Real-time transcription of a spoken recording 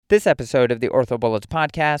This episode of the OrthoBullets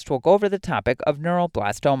podcast will go over the topic of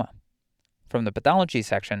neuroblastoma from the Pathology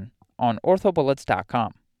section on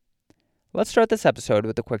orthobullets.com. Let's start this episode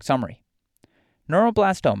with a quick summary.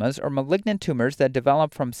 Neuroblastomas are malignant tumors that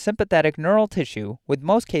develop from sympathetic neural tissue, with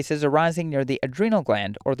most cases arising near the adrenal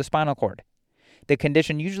gland or the spinal cord. The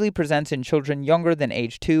condition usually presents in children younger than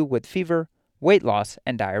age 2 with fever, weight loss,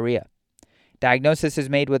 and diarrhea. Diagnosis is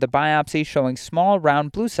made with a biopsy showing small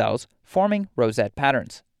round blue cells forming rosette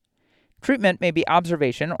patterns. Treatment may be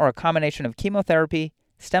observation or a combination of chemotherapy,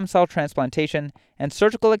 stem cell transplantation, and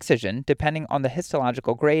surgical excision depending on the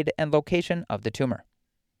histological grade and location of the tumor.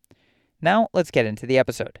 Now let's get into the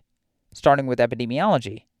episode. Starting with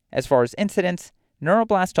epidemiology, as far as incidence,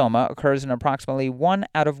 neuroblastoma occurs in approximately 1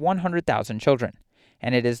 out of 100,000 children,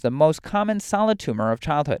 and it is the most common solid tumor of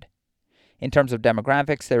childhood. In terms of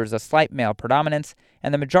demographics, there is a slight male predominance,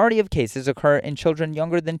 and the majority of cases occur in children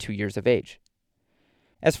younger than 2 years of age.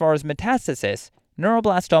 As far as metastasis,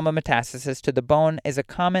 neuroblastoma metastasis to the bone is a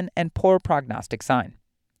common and poor prognostic sign.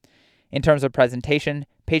 In terms of presentation,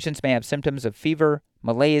 patients may have symptoms of fever,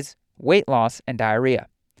 malaise, weight loss, and diarrhea.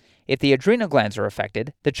 If the adrenal glands are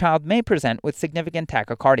affected, the child may present with significant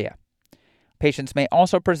tachycardia. Patients may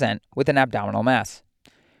also present with an abdominal mass.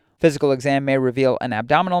 Physical exam may reveal an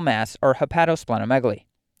abdominal mass or hepatosplenomegaly.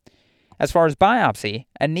 As far as biopsy,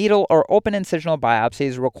 a needle or open incisional biopsy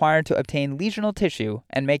is required to obtain lesional tissue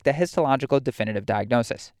and make the histological definitive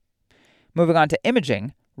diagnosis. Moving on to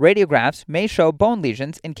imaging, radiographs may show bone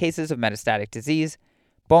lesions in cases of metastatic disease.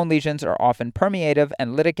 Bone lesions are often permeative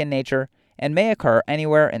and lytic in nature and may occur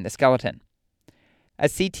anywhere in the skeleton. A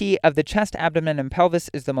CT of the chest, abdomen, and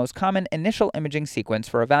pelvis is the most common initial imaging sequence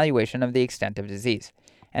for evaluation of the extent of disease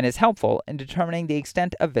and is helpful in determining the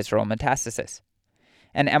extent of visceral metastasis.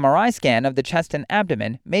 An MRI scan of the chest and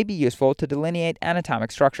abdomen may be useful to delineate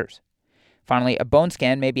anatomic structures. Finally, a bone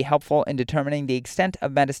scan may be helpful in determining the extent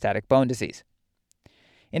of metastatic bone disease.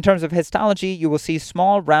 In terms of histology, you will see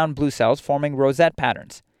small round blue cells forming rosette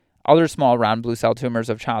patterns. Other small round blue cell tumors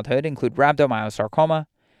of childhood include rhabdomyosarcoma,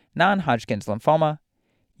 non-Hodgkin's lymphoma,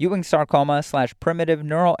 Ewing sarcoma/primitive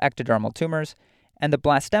neuroectodermal tumors, and the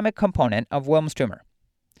blastemic component of Wilms tumor.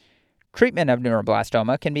 Treatment of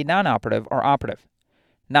neuroblastoma can be non-operative or operative.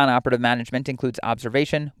 Non-operative management includes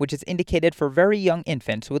observation, which is indicated for very young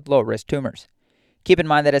infants with low-risk tumors. Keep in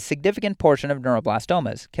mind that a significant portion of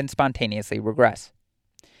neuroblastomas can spontaneously regress.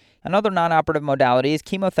 Another non-operative modality is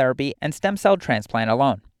chemotherapy and stem cell transplant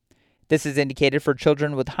alone. This is indicated for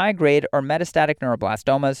children with high-grade or metastatic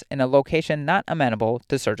neuroblastomas in a location not amenable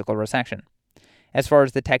to surgical resection. As far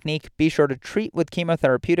as the technique, be sure to treat with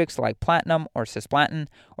chemotherapeutics like platinum or cisplatin,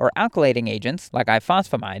 or alkylating agents like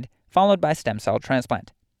ifosfamide, followed by stem cell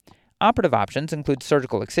transplant. Operative options include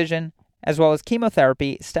surgical excision, as well as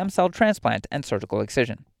chemotherapy, stem cell transplant, and surgical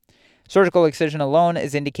excision. Surgical excision alone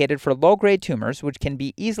is indicated for low-grade tumors, which can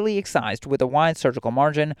be easily excised with a wide surgical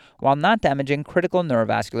margin while not damaging critical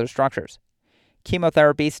neurovascular structures.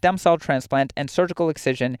 Chemotherapy, stem cell transplant, and surgical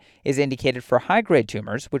excision is indicated for high-grade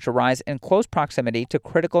tumors, which arise in close proximity to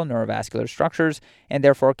critical neurovascular structures and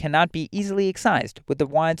therefore cannot be easily excised with a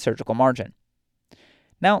wide surgical margin.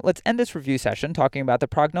 Now, let's end this review session talking about the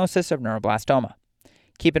prognosis of neuroblastoma.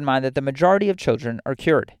 Keep in mind that the majority of children are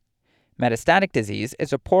cured. Metastatic disease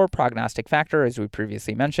is a poor prognostic factor, as we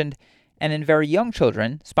previously mentioned, and in very young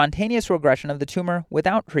children, spontaneous regression of the tumor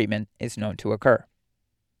without treatment is known to occur.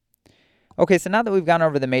 Okay, so now that we've gone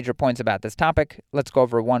over the major points about this topic, let's go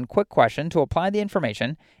over one quick question to apply the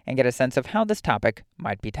information and get a sense of how this topic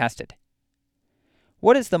might be tested.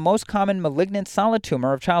 What is the most common malignant solid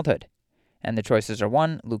tumor of childhood? And the choices are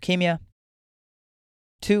 1. Leukemia,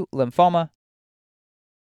 2. Lymphoma,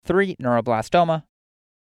 3. Neuroblastoma,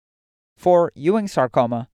 4. Ewing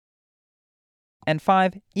sarcoma, and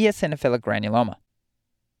 5. Eosinophilic granuloma.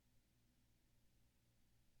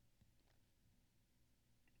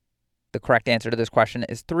 The correct answer to this question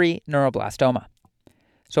is 3. Neuroblastoma.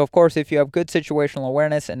 So, of course, if you have good situational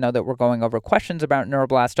awareness and know that we're going over questions about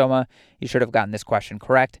neuroblastoma, you should have gotten this question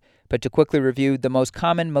correct. But to quickly review, the most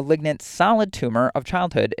common malignant solid tumor of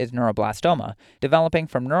childhood is neuroblastoma, developing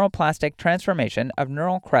from neuroplastic transformation of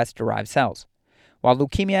neural crest-derived cells. While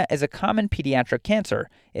leukemia is a common pediatric cancer,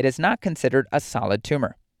 it is not considered a solid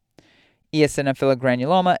tumor. Eosinophilic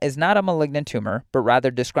granuloma is not a malignant tumor, but rather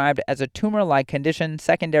described as a tumor-like condition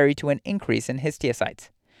secondary to an increase in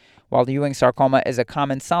histiocytes. While Ewing sarcoma is a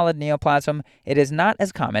common solid neoplasm, it is not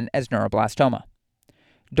as common as neuroblastoma.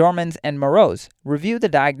 Dormans and Moreau's review the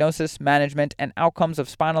diagnosis, management, and outcomes of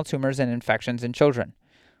spinal tumors and infections in children.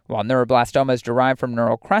 While neuroblastoma is derived from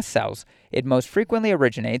neural crest cells, it most frequently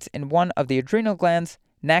originates in one of the adrenal glands,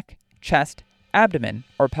 neck, chest, abdomen,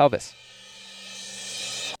 or pelvis.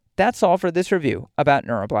 That's all for this review about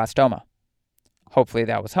neuroblastoma. Hopefully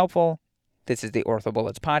that was helpful. This is the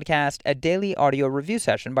OrthoBullets podcast, a daily audio review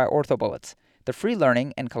session by OrthoBullets, the free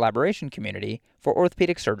learning and collaboration community for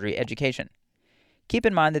orthopedic surgery education. Keep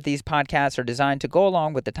in mind that these podcasts are designed to go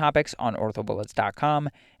along with the topics on orthobullets.com,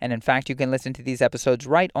 and in fact, you can listen to these episodes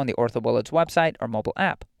right on the OrthoBullets website or mobile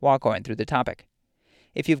app while going through the topic.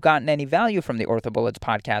 If you've gotten any value from the OrthoBullets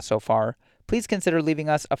podcast so far, please consider leaving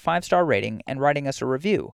us a 5-star rating and writing us a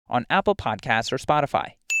review on Apple Podcasts or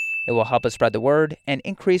Spotify. It will help us spread the word and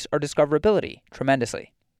increase our discoverability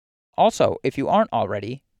tremendously. Also, if you aren't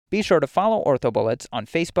already, be sure to follow OrthoBullets on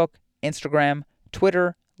Facebook, Instagram,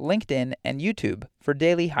 Twitter, LinkedIn, and YouTube for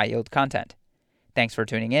daily high-yield content. Thanks for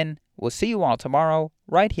tuning in. We'll see you all tomorrow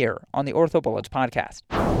right here on the OrthoBullets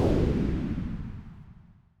podcast.